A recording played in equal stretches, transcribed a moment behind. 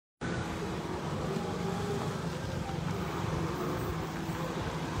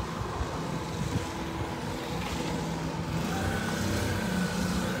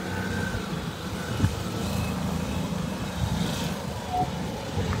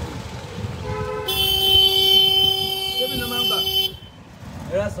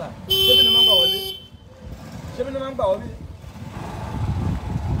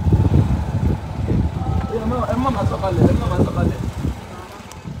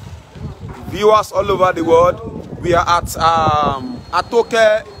Viewers all over the world, we are at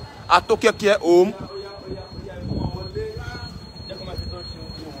Atoke Care Home.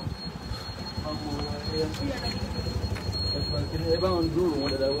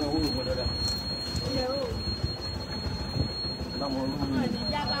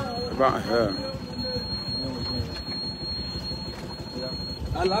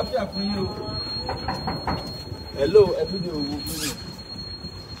 Hello, everybody.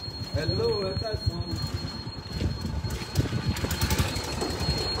 Hello,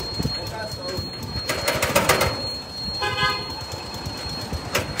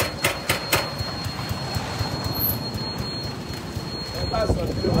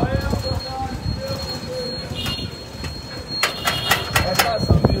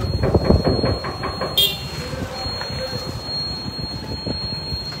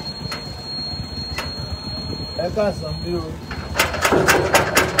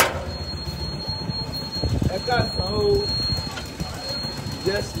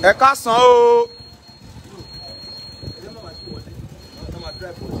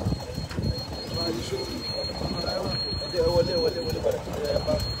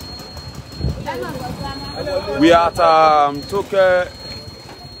 we are at Toke.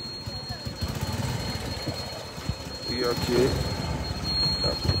 Okay.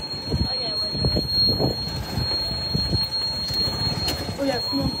 Oh yes,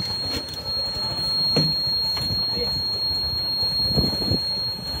 come on.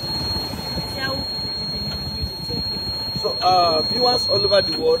 So, viewers all over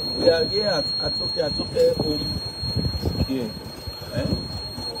the world, we are here at Atoke Home here.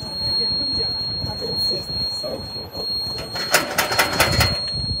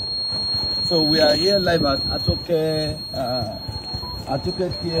 So we are here live at Atoke Care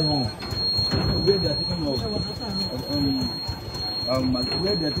Home. Where they are taking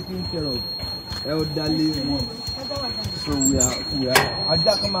where they are taking care of elderly ones. So we are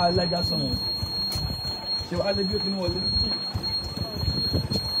Ajakama Alaja someone. So are they beautiful one?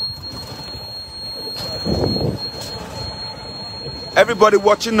 Everybody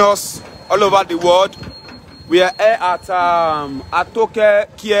watching us all over the world, we are here at Atoke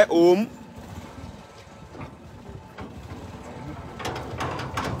Care Home.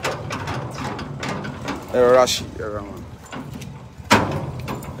 Rashi around.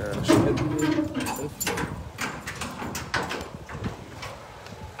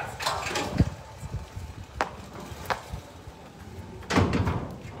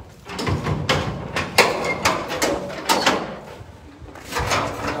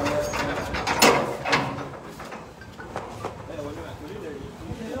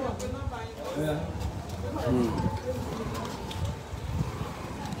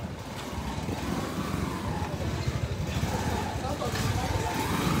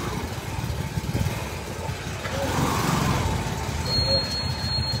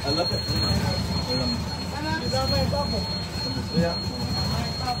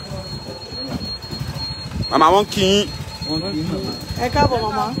 Mama won kin. Ẹ káàbọ̀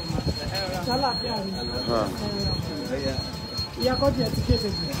mama. Sala fi ari. Ya ko ti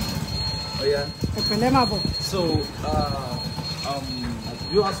etiquette. Oya. Ẹ pẹ̀lẹ́ ma bọ̀. So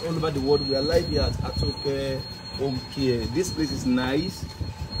viewers all over the world, we are live here at Atoke Home Care. This place is nice.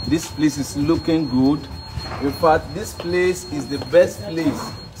 This place is looking good. In fact, this place is the best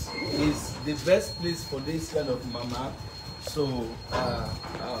place. It's the best place for this kind of mama. So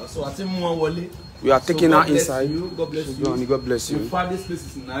so I think Wale. We are taking her inside. God bless you. God bless you. In fact, this place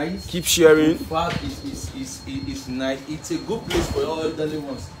is nice. Keep sharing. In fact, it's nice. It's a good place for all elderly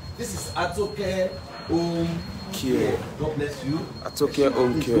ones. This is Atoke Home Care. God bless you. Atoke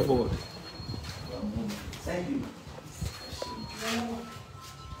Home Care. Go forward. Thank you.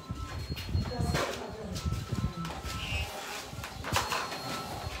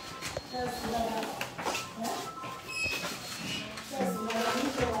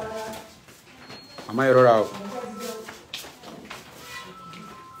 Am I right?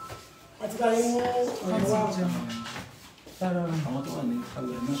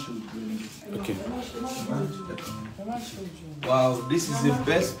 Okay. Wow, this is the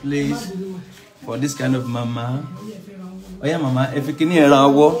best place for this kind of mama. Oh yeah, mama. If you can hear our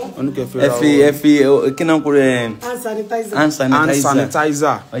walk, if you can hand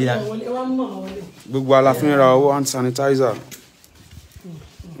sanitizer. Oh yeah. Gbogbo ala fin ra owo hand sanitizer.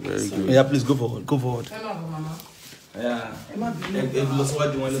 Very good. Yeah, please go forward. Go forward. Yeah.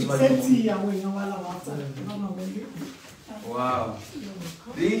 Wow.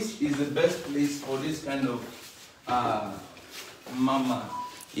 This is the best place for this kind of Mama.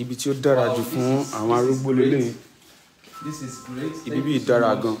 Ibi tí ó dára jù fún àwọn arúgbó lélẹ̀. This is great. Ibi bí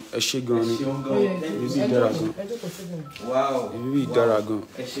dára gan. Ẹ ṣé gan ni. Ibi bí dára gan. Wow. Ibi bí dára gan.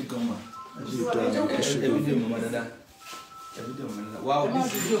 Ẹ ṣé gan ma. Ẹ ṣé gan. Wow,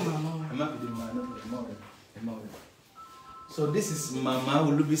 this is so this is Mama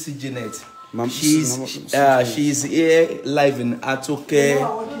Olubisi Janet. She's here live in Atoke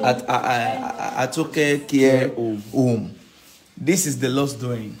at Atoke Care Home. This is the Lord's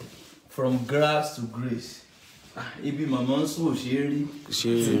doing, from grass to grace. Ibi Mama so sheri.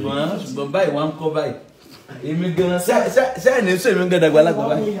 Ṣùgbọ́n báyìí wọ́n kọ́ báyìí. Èmi gan ṣe ẹni so èmi gan dàgbà lágbà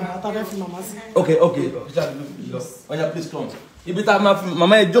báyìí. Okay. Oya, please come. Ibi tá ma fi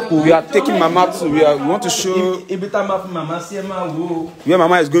Mama ẹ jókòó. We are taking Mama to we want to show Ibi tá ma fi Mama sí ẹ máa wò. where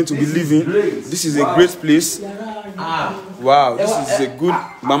Mama is going to be living. This is a great place. Wow, this is a good.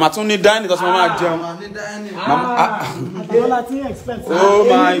 Mama tún ní dining because Mama jẹun. Oh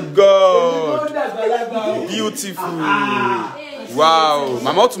my God, beautiful. Wow,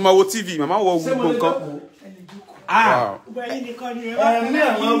 Mama tún máa wo TV. Mama wo gbogbo nǹkan. Wow.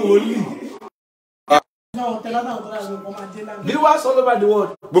 Viewers all over the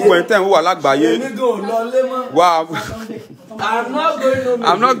world. Gbogbo ẹ̀yin tẹ́ ń wò lágbàáyé. Wow.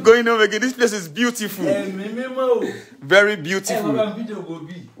 I'm not going home again. This place is beautiful. Very beautiful.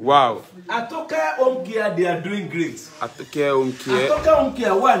 Wow. Atoke Home Care, they are doing great. Atoke Home Care. Atoke Home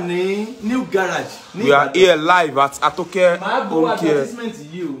Care wà ní new garage. We are here live at Atoke Home Care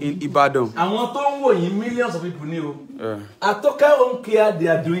in Ibadan. Àwọn tó ń wò yín, millions of people ní o. Atoke Home Care, they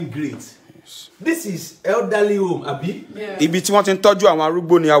are doing great. This is elderly home, abi? Ibi tí wọ́n ti ń tọ́jú àwọn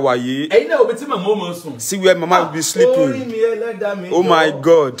arúgbó ni a wà yìí. Ẹ̀yin náà obi tí màmá ó mọ̀ sùn. See where Mama will be sleeping. Oh my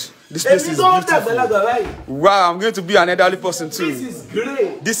God, this place is beautiful. Wow, I'm going to be an elderly person too. This is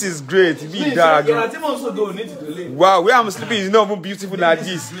great. This is great. Wow, where I'm sleeping is not even beautiful like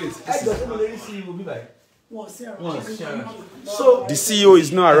this. So the CEO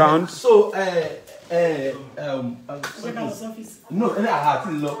is not around. So no,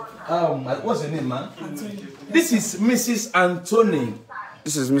 what's her name, man? This is Mrs. Anthony.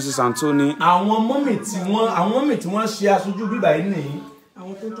 This is Mrs. Anthony. Àwọn mọ́mì tí wọ́n ṣe aṣojú bíbá yìí nìyí.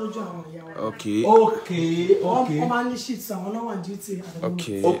 Okay.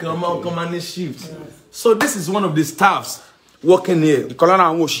 Command shift. So this is one of the staffs working here.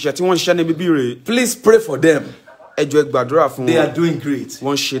 Please pray for them. They are doing great.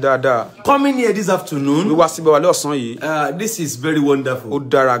 Coming here this afternoon. This is very wonderful.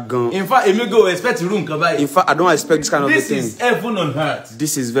 In fact, I go expect room. In fact, I don't expect this kind of thing. This is heaven on earth.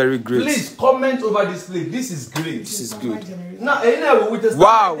 This is very great. Please comment over this place. This is great. This is good. Now,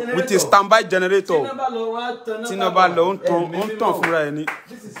 wow, with a standby generator.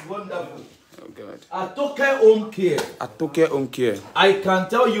 This is wonderful. God. Atoke Home Care. Atoke Home Care. I can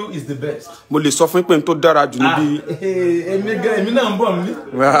tell you is the best.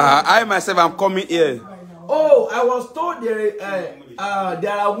 I myself am coming here. Oh, I was told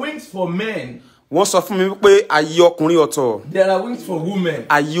there are wings for men. Wọ́n sọ fún mi pé ayé ọkùnrin ọ̀tọ̀. There are wings for women.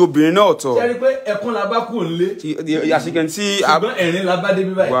 Ayé obìnrin náà ọ̀tọ̀. Ṣé rí pé ẹkún la bá kú nílé. As you can see, ṣùgbọ́n ẹ̀rín la bá dé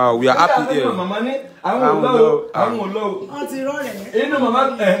bí báyìí. Wow, we are happy here. Mama ní àwọn ò lọ. Wọ́n ti rọ́ọ̀rẹ́. Inú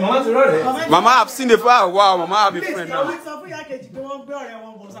mama ti rọ́ọ̀rẹ́. Mama have seen the fire. Wow, Mama have a friend now.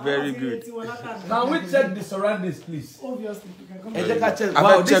 Very good. Can we check the surroundings, please? Obviously.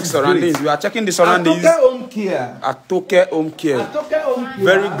 Wow, check surroundings. We are checking the surroundings. Atoke Home Care. Atoke Home Care. Atoke Home Care.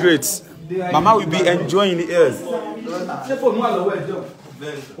 Very great. Mama will be enjoying it here.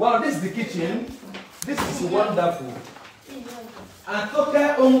 Wow, this is the kitchen. This is wonderful.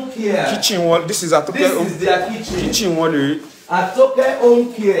 Atoke Home Care. Kitchen wall. This is Atoke Home. This is their kitchen. Kitchen wall. Atoke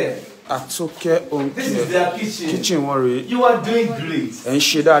Home Care. Atoke Home Care. This is their kitchen. Kitchen wall. You are doing great. Ẹ ń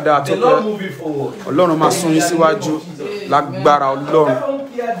ṣe dáadáa The Lord moving forward. Ọlọ́run máa sún yín síwájú lágbára Ọlọ́run.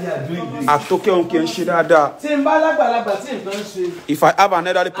 Atoke Home Care ń ṣe dáadáa. If I have an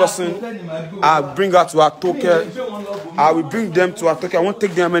elderly person, I'll bring her to Atoke. I will bring them to Atoke. I won't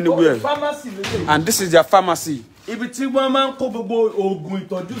take them anywhere. And this is their pharmacy. This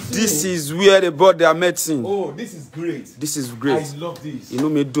is where they bought their medicine. Oh, this is great. This is great. I love this. Inú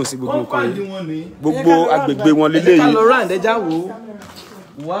mi dùn sí gbogbo nǹkan yìí. Gbogbo agbègbè wọn lélẹ́yìí.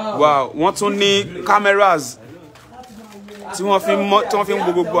 Wow, wọ́n tún ní cameras tí wọ́n fi ń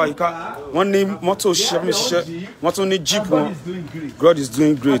wo gbogbo àyíká. Wọ́n ní mọ́tò ṣiṣẹ́. Wọ́n tún ní jeep wọn. God is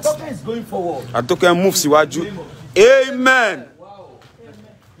doing great. Atoke move síwájú. Amen.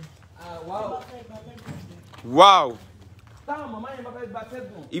 Wow.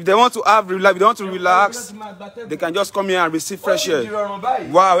 If they want to relax, they can just come here and receive fresh air.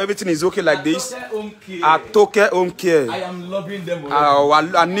 Wow, everything is okay like this. Atoke home care. I am loving them.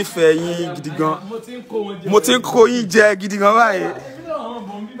 I nífẹ̀ẹ́ yín gidi gan. Mo ti ń kó yín jẹ gidi gan báyìí.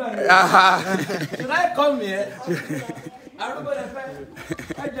 Should I come here?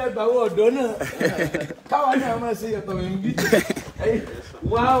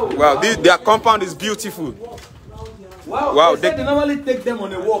 Wow, their compound is beautiful. Wow, they normally take them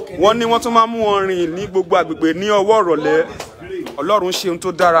on a walk. Wọ́n ní wọ́n tún máa mú wọn rìn ní gbogbo àgbègbè ní ọwọ́ ìrọ̀lẹ́. Ọlọ́run ṣe ohun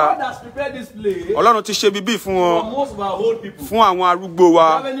tó dára. Ọlọ́run ti ṣe bíbí fún wọn. Fún àwọn arúgbó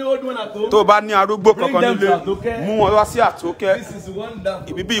wa. Tó bá ní arúgbó kankan nílé, mú wọn wá sí Àtókẹ́.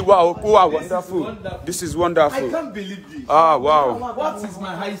 Ìbíbí wa ó wà wonderful. This is wonderful. I can't believe this. Ah, wow. What is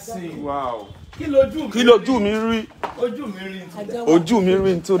my high saying? Wow. Kí lójú mi rí? Ojú mi rí. Ojú mi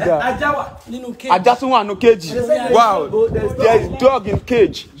rí tó dáa. Ajá wà nínú cage. Ajá tún wà nínú cage. Wow. There is dog in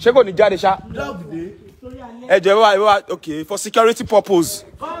cage. Ṣé kò ní jáde ṣá? Dog dey. Okay, for security purpose.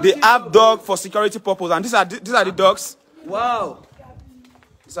 They have dog for security purpose, and these are the dogs. Wow.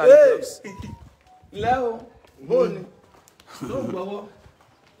 These are the dogs. Leo, boni. Don't go.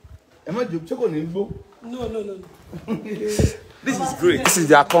 Am I joking? No. This is great. This is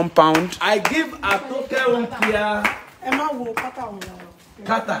their compound. I give Atoke home care.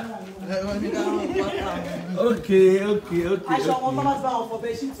 Kata. Okay.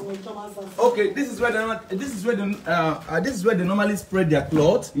 Okay, this is where they normally spread their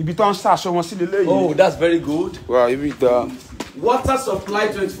clothes. Oh, that's very good. Wow, Water supply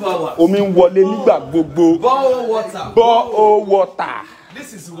 24 hours. Borehole water.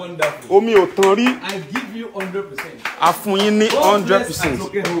 This is wonderful. Omi ò tán rí. I give you 100%. A fún yín ní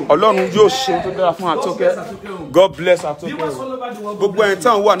 100%. Ọlọ́run yóò ṣe tó dára fún Àtókẹ́. God bless Àtókẹ́. Gbogbo ẹ̀yin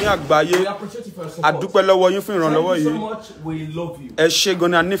tán wà ní àgbáyé. A dúpẹ́ lọ́wọ́ yín fún ìrànlọ́wọ́ yìí. Ẹ ṣé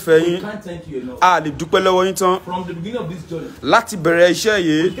gan ni a nífẹ̀ẹ́ yín. A lè dúpẹ́ lọ́wọ́ yín tán. From the beginning of this journey. Láti bẹ̀rẹ̀ iṣẹ́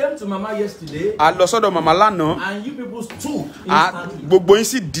yìí. We came to Mama yesterday. A lọ sọ́dọ̀ Màmá lánàá. And you people stood instantly. Gbogbo yín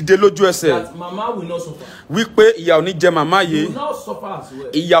sì dìde lójú ẹsẹ̀. That Mama will not suffer. Wípé ìyà ò ní jẹ màmá yìí. You will not suffer.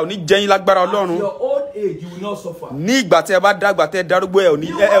 Ìyà ò ní jẹ yín lágbára Ọlọ́run. Your old age, you will not suffer. Ní ìgbà tí ẹ bá dàgbà tẹ́ darúgbó ẹ ò ní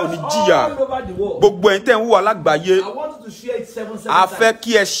jìyà. Gbogbo ẹ̀yin tẹ́ ń wà lágbàáyé. I want you to share it 7 times. A fẹ́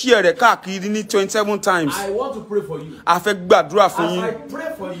kí ẹ share rẹ̀ káàkiri ní 27 times. I want to pray for you. A fẹ́ gbàdúrà fún As yín. I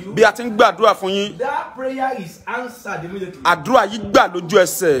pray for you, Bí a ti ń gbàdúrà fún yín, that prayer is answered immediately. àdúrà yìí gbà lójú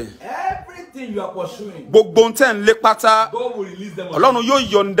ẹsẹ̀. Everything you are pursuing, Gbogbo ohun tẹ́ ń lé pátá, God will release them. Ọlọ́run yóò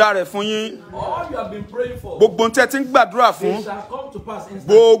yọ̀ǹda rẹ̀ fún yín. All you have been praying for, Gbogbo ohun tẹ́ ti ń gbàdúrà fún, they shall come to pass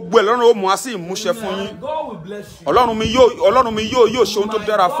instantly. gbogbo ẹ̀ lọ́run ó mú wá sí ìmúṣẹ fún yín. God will bless you. Ọlọ́run mi yóò ṣe ohun tó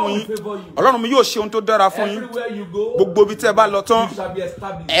dára fún yín. Ọlọ́run mi yóò ṣe ohun tó dára fún yín. Everywhere you go, Gbogbo ibi tẹ́ ẹ bá lọ tán, you shall be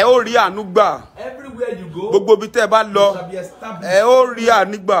established. ẹ ó rí àánú gbà. Everywhere you go, Gbogbo ibi tẹ́ ẹ bá you lọ, shall be established. ẹ ó rí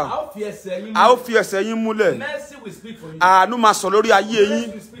àánú gbà. How fierce you A ó fi ẹsẹ̀ yín múlẹ̀. Mercy will speak for you. Àánú máa sọ̀rọ̀ lórí ayé Mercy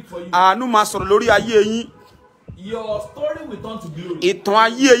yín. will speak for you. Àánú máa sọ̀rọ̀ lórí ayé yín. Your story will turn to glory. Ìtàn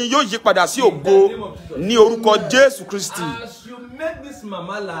ayé yín yóò yí padà sí ògo ní orúkọ Jésù Kristi. As you make this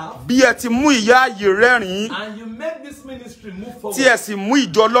mama laugh, Bí ẹ ti mú ìyá yìí rẹ́rìn-ín, and you make this ministry move forward, tí ẹ sì mú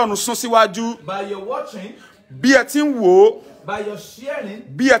ìjọ Ọlọ́run sún síwájú, by your watching, bí ẹ ti ń wò ó, by your sharing,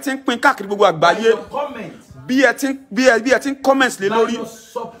 bí ẹ ti ń pín káàkiri gbogbo by àgbáyé, your comments, bí ẹ ti ń comment lé by lórí, your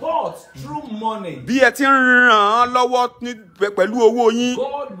support through money, bí ẹ ti ń ràn án lọ́wọ́ pẹ̀lú owó yín,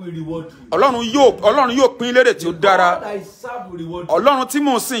 God will reward you. Ọlọ́run yóò pín lérè tí ó dára. God I serve will reward you. Ọlọ́run tí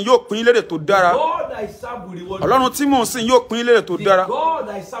mò ń sìn yóò pín lérè tó dára. God I serve will reward you. Ọlọ́run tí mò ń sìn yóò pín lérè tó The dára. God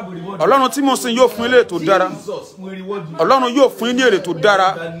I serve will reward you. Ọlọ́run tí mò ń sìn yóò fún lérè tó dára. Jesus will reward you. Ọlọ́run yóò fún ní èrè tó dára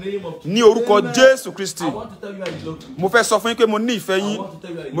In the name of ní orúkọ Jésù Kristi. I want to tell you I love you. Mo fẹ́ sọ fún yín pé mo ní ìfẹ́ yín.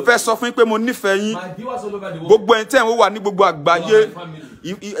 Mo fẹ́ sọ fún yín pé mo nífẹ̀ẹ́ yín. My viewers all over the world, Gbogbo ẹ̀yin tẹ́ ń wà ní gbogbo àgbáyé. you are my family.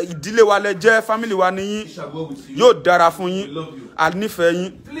 Ìdílé wa lẹ jẹ́, family wa ni yín. We shall go with you. Yóò dára fún We yín. love you. A nífẹ̀ẹ́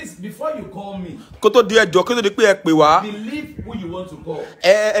yín. Please, before you call me, Kó tó di ẹjọ́, kó tó di pé ẹ pè wá. believe who you want to call.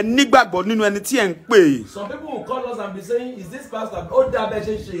 Ẹ nígbàgbọ́ nínú ẹni tí ẹ ń pè. Some people will call us and be saying, is this pastor? Oh, that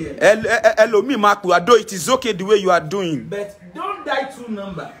better. Ẹlòmíì máa pè wá, though it is okay the way you are doing. But don't die two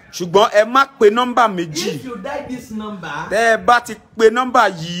number. Ṣùgbọ́n ẹ má pe nọ́mbà méjì. If you die this number, Tẹ́ ẹ bá ti pe nọ́mbà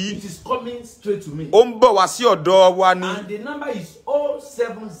yìí, it is coming straight to me. ó ń bọ̀ wá sí ọ̀dọ̀ wa ni. And the number is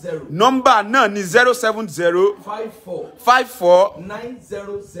 070 Nọ́mbà náà ni 070 54 54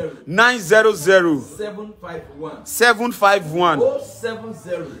 900 900 751 751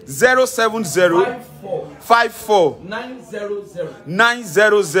 070 54 900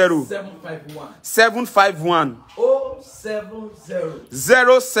 900 751 751 070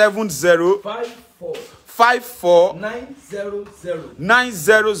 070 54 54 900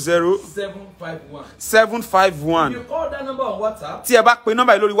 900 751. 751. If you call that number on WhatsApp, Tí ẹ bá pe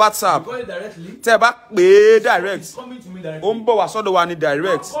nọ́mbà yìí lórí WhatsApp, call it directly. tí ẹ bá pè é direct, It's coming to me directly. ó ń bọ̀ wá sọ́dọ̀ wa ní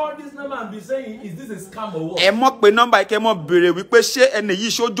direct. Call this number and be saying, is this a scam or what? Ẹ mọ̀ pé nọ́mbà yìí kẹ́ mọ̀ béèrè wípé ṣé ẹni yìí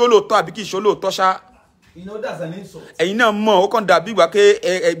ṣó jólóòtọ́ àbí kì í ṣólóòtọ́ ṣá. You know, that's an insult. Ẹ̀yin náà mọ̀ ó kàn dà bí ìgbà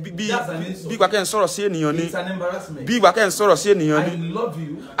kẹ́ bí That's an insult. ìgbà kẹ́ ń sọ̀rọ̀ sí ènìyàn ni. It's an embarrassment. Bí ìgbà kẹ́ ń sọ̀rọ̀ sí ènìyàn ni. I love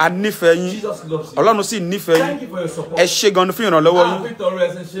you. A nífẹ̀ẹ́ yín. Jesus loves you. Ọlọ́run sì nífẹ̀ẹ́ yín. Thank you for your support. Ẹ ṣé gan-an fún ìrànlọ́wọ́ yín. We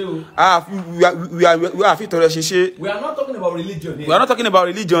are fit ọ̀rẹ́ ṣe ṣe. We are not talking about religion here. We are not talking about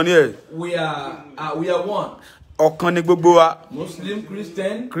religion here. We are one. Ọ̀kan ni gbogbo wa. Muslim,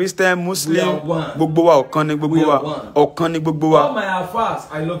 Christian. Christian, Muslim, We are one. gbogbo wa ọ̀kan ni gbogbo We wa. are one. Ọ̀kan ni gbogbo All wa. my affairs,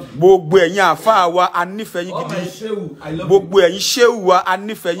 I love you. Gbogbo ẹ̀yin àfáà wa a nífẹ̀ẹ́ yín All my gidi. shehu, I love Gbogbo you. ẹ̀yin ṣéwù wa a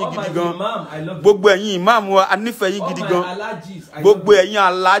nífẹ̀ẹ́ yín All my gidi gan. imam, I love you. Gbogbo ẹ̀yin ìmáàmù wa a nífẹ̀ẹ́ yín All gidi my gan. alhajis, I love Gbogbo you. ẹ̀yin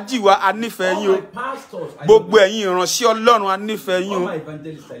aláàjì wa a nífẹ̀ẹ́ All yín o. my pastors, I love Gbogbo you. ẹ̀yin ìránṣẹ́ Ọlọ́run a nífẹ̀ẹ́ yín All o. my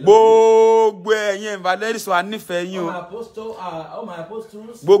evangelists, I love you. Gbogbo ẹ̀yin evangelist wa a nífẹ̀ẹ́ yín All o. my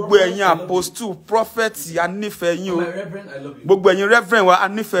apostles, Gbogbo prophets, ẹ̀yin I love you. apostle prophet a nífẹ̀ẹ́ yín All o. my reverend, I love you. Gbogbo ẹ̀yin reverend wa a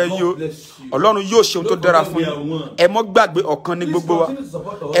nífẹ̀ẹ́ yín o. God bless you. Ọlọ́run yóò ṣe ohun tó dára fún yín. Ẹ mọ́ gbàgbé ọ̀kan ní Please gbogbo wa. continue to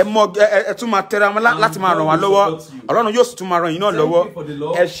support us. Ẹ tún máa tẹra mọ́ láti máa ràn wá lọ́wọ́. Ọlọ́run yóò sì tún máa ràn yín náà lọ́wọ́.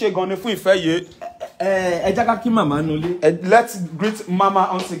 Ẹ ṣé gan ni fún ìfẹ́ yìí. Ẹ jẹ́ ká kí màmá nulẹ̀. Let's greet Mama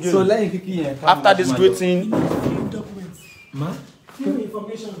once So again. lẹ́yìn kíkí yẹn. After this greeting, Ma? Few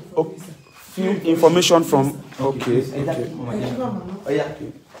information from this. few information from. Okay. Ẹ jẹ́ kí màmá yẹn. Ọya.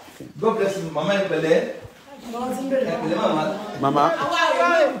 God bless you, màmá yẹn pẹ̀lẹ́. Pẹ̀lẹ́ màmá. Mama.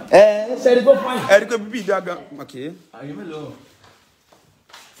 Ṣe ẹni tó fún yín. Ẹ rí i pé bíbí ìdágan. Okay. Àyè mélòó?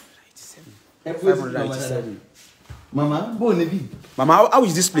 597. Màmá, bó o níbí? Mama, how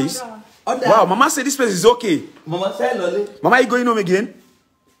is this place? Ọ̀dà. Wow, Mama said this place is okay. Màmá ṣe ẹ lọlé. Mama, are you going home again?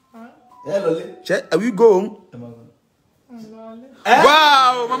 Ẹ lọlé. Are we go home?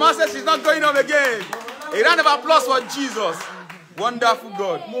 Wow, Mama said she's not going home again. A round of applause for Jesus. Wonderful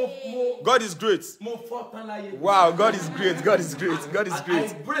God. God is great. Mo fọ́ tán láyé. Wow, God is great. God is great. God is I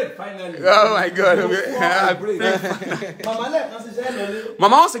great. break finally. Oh my God. I Okay. break. Màmá lẹ́ẹ̀kan sí ṣe ẹ lọlé.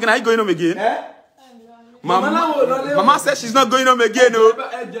 Mama, once again, are you going home again? Mama said she's not going home again. Oh,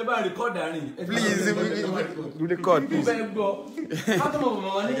 Ẹ jẹ́ bá record àárín. please, record. Please.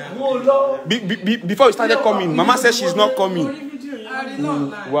 Before we started coming, Mama said she's not coming.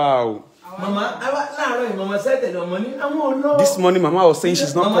 Wow. This morning, Mama was saying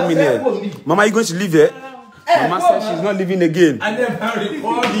she's not coming here. Mama, are you going to leave here? Mama said she's not leaving again.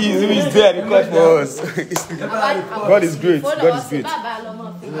 Please, who is there? Record for us. God is great. God is great.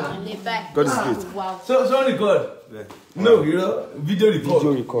 God is great. So record. No, you know, video record.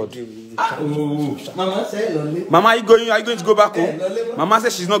 Video record. Mama said lonely. Mama, are you going to go back home? Mama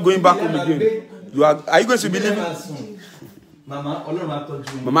said she's not going back home again. Are you going to be leaving? Mama,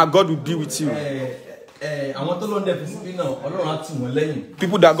 Mama, God will be with you.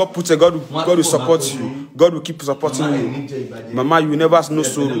 People that God puts, God will support you. God will keep supporting you. Mama, you will never know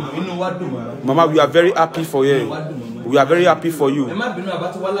sorrow. Mama, we are very happy for you. We are very happy for you.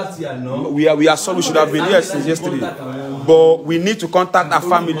 We are sorry we should have been here since yesterday. But we need to contact our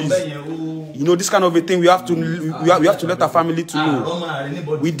families. You know, this kind of a thing we have to let our family to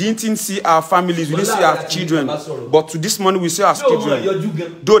know. We didn't see our families, we didn't see our children. But to this morning we see our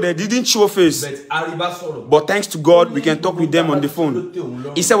children. Though they didn't show face. But thanks to God, we can talk with them on the phone.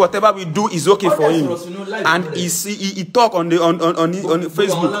 He said whatever we do is okay for him. And he talked on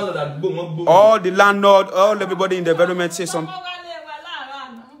Facebook. All the landlord, all everybody in the environment say something.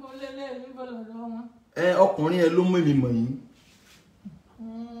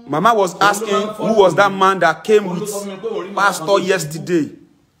 Mama was asking who was that man that came with Pastor yesterday.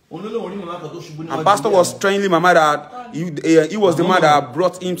 And Pastor was telling Mama that he was the man that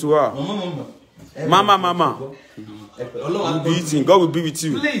brought him to her. Mama. You'll be eating. God will be with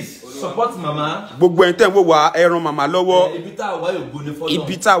you. Please support Mama. Gbogbo ẹ̀yin tẹ́ ń wò wá ẹ ràn Mama lọ́wọ́.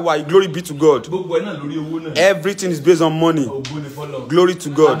 Ibi tá wà, glory be to God. Everything is based on money. Glory to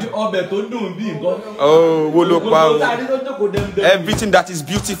God. Oh, wo ló pa o. Everything that is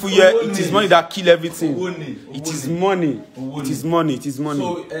beautiful here, it is money that kill everything. It is money. It is money. It is money.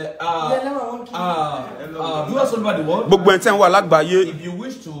 Gbogbo ẹ̀yin tẹ́ ń wà lágbàáyé. If you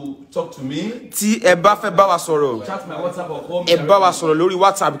wish to talk to me, tí ẹ bá fẹ́ bá wa sọ̀rọ̀, chat my WhatsApp or call me. ẹ bá wa sọ̀rọ̀ lórí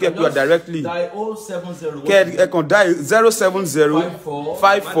WhatsApp kẹ́ pé directly. Dial 070. Ẹ kàn dial 070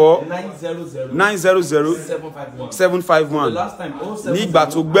 54 900 751. Last time 070. Ní ìgbà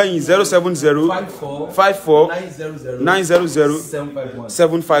tó gbẹ̀yìn 070 54 900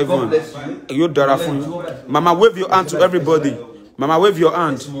 751. Yóò dára fún yín. Mama, wave your hand to everybody. Mama, wave your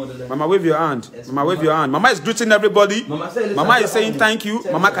hand. Mama, wave your hand. Mama, wave your hand. Mama is greeting everybody. Mama is saying thank you.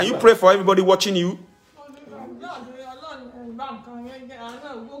 Mama, can you pray for everybody watching you?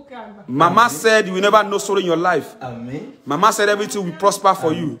 Mama said you will never know sorrow in your life. Amen. Mama said everything will prosper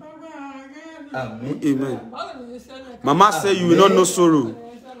for you. Amen. Amen. Mama said you will not know sorrow.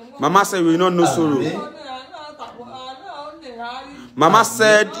 Mama said you will not know sorrow. Mama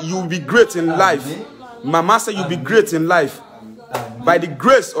said you will be great in life. Mama said you'll be great in life. By the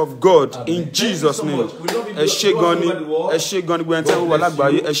grace of God, in Jesus' name.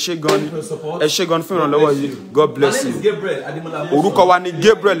 God bless you. Orúkọ wa ni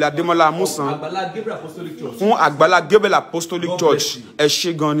Gabriel Ademola Amusan. Fún Àgbàlá Gabriel Apostolic Church. Ẹ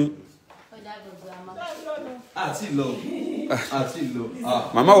ṣé gan ni.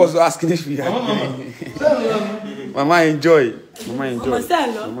 Mama was asking if we had. Mama enjoy. Mama enjoy.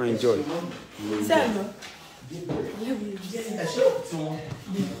 Mama enjoy.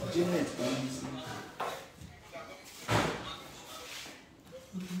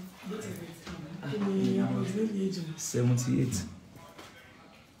 $78.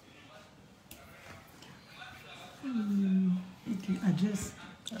 Okay, address.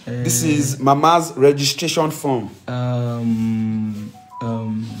 This is Mama's registration form.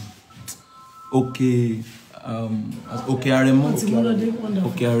 Okay, Aremo.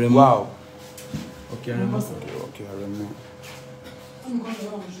 Okay, Aremo. Wow. Okay, Aremo. Okay, Aremo.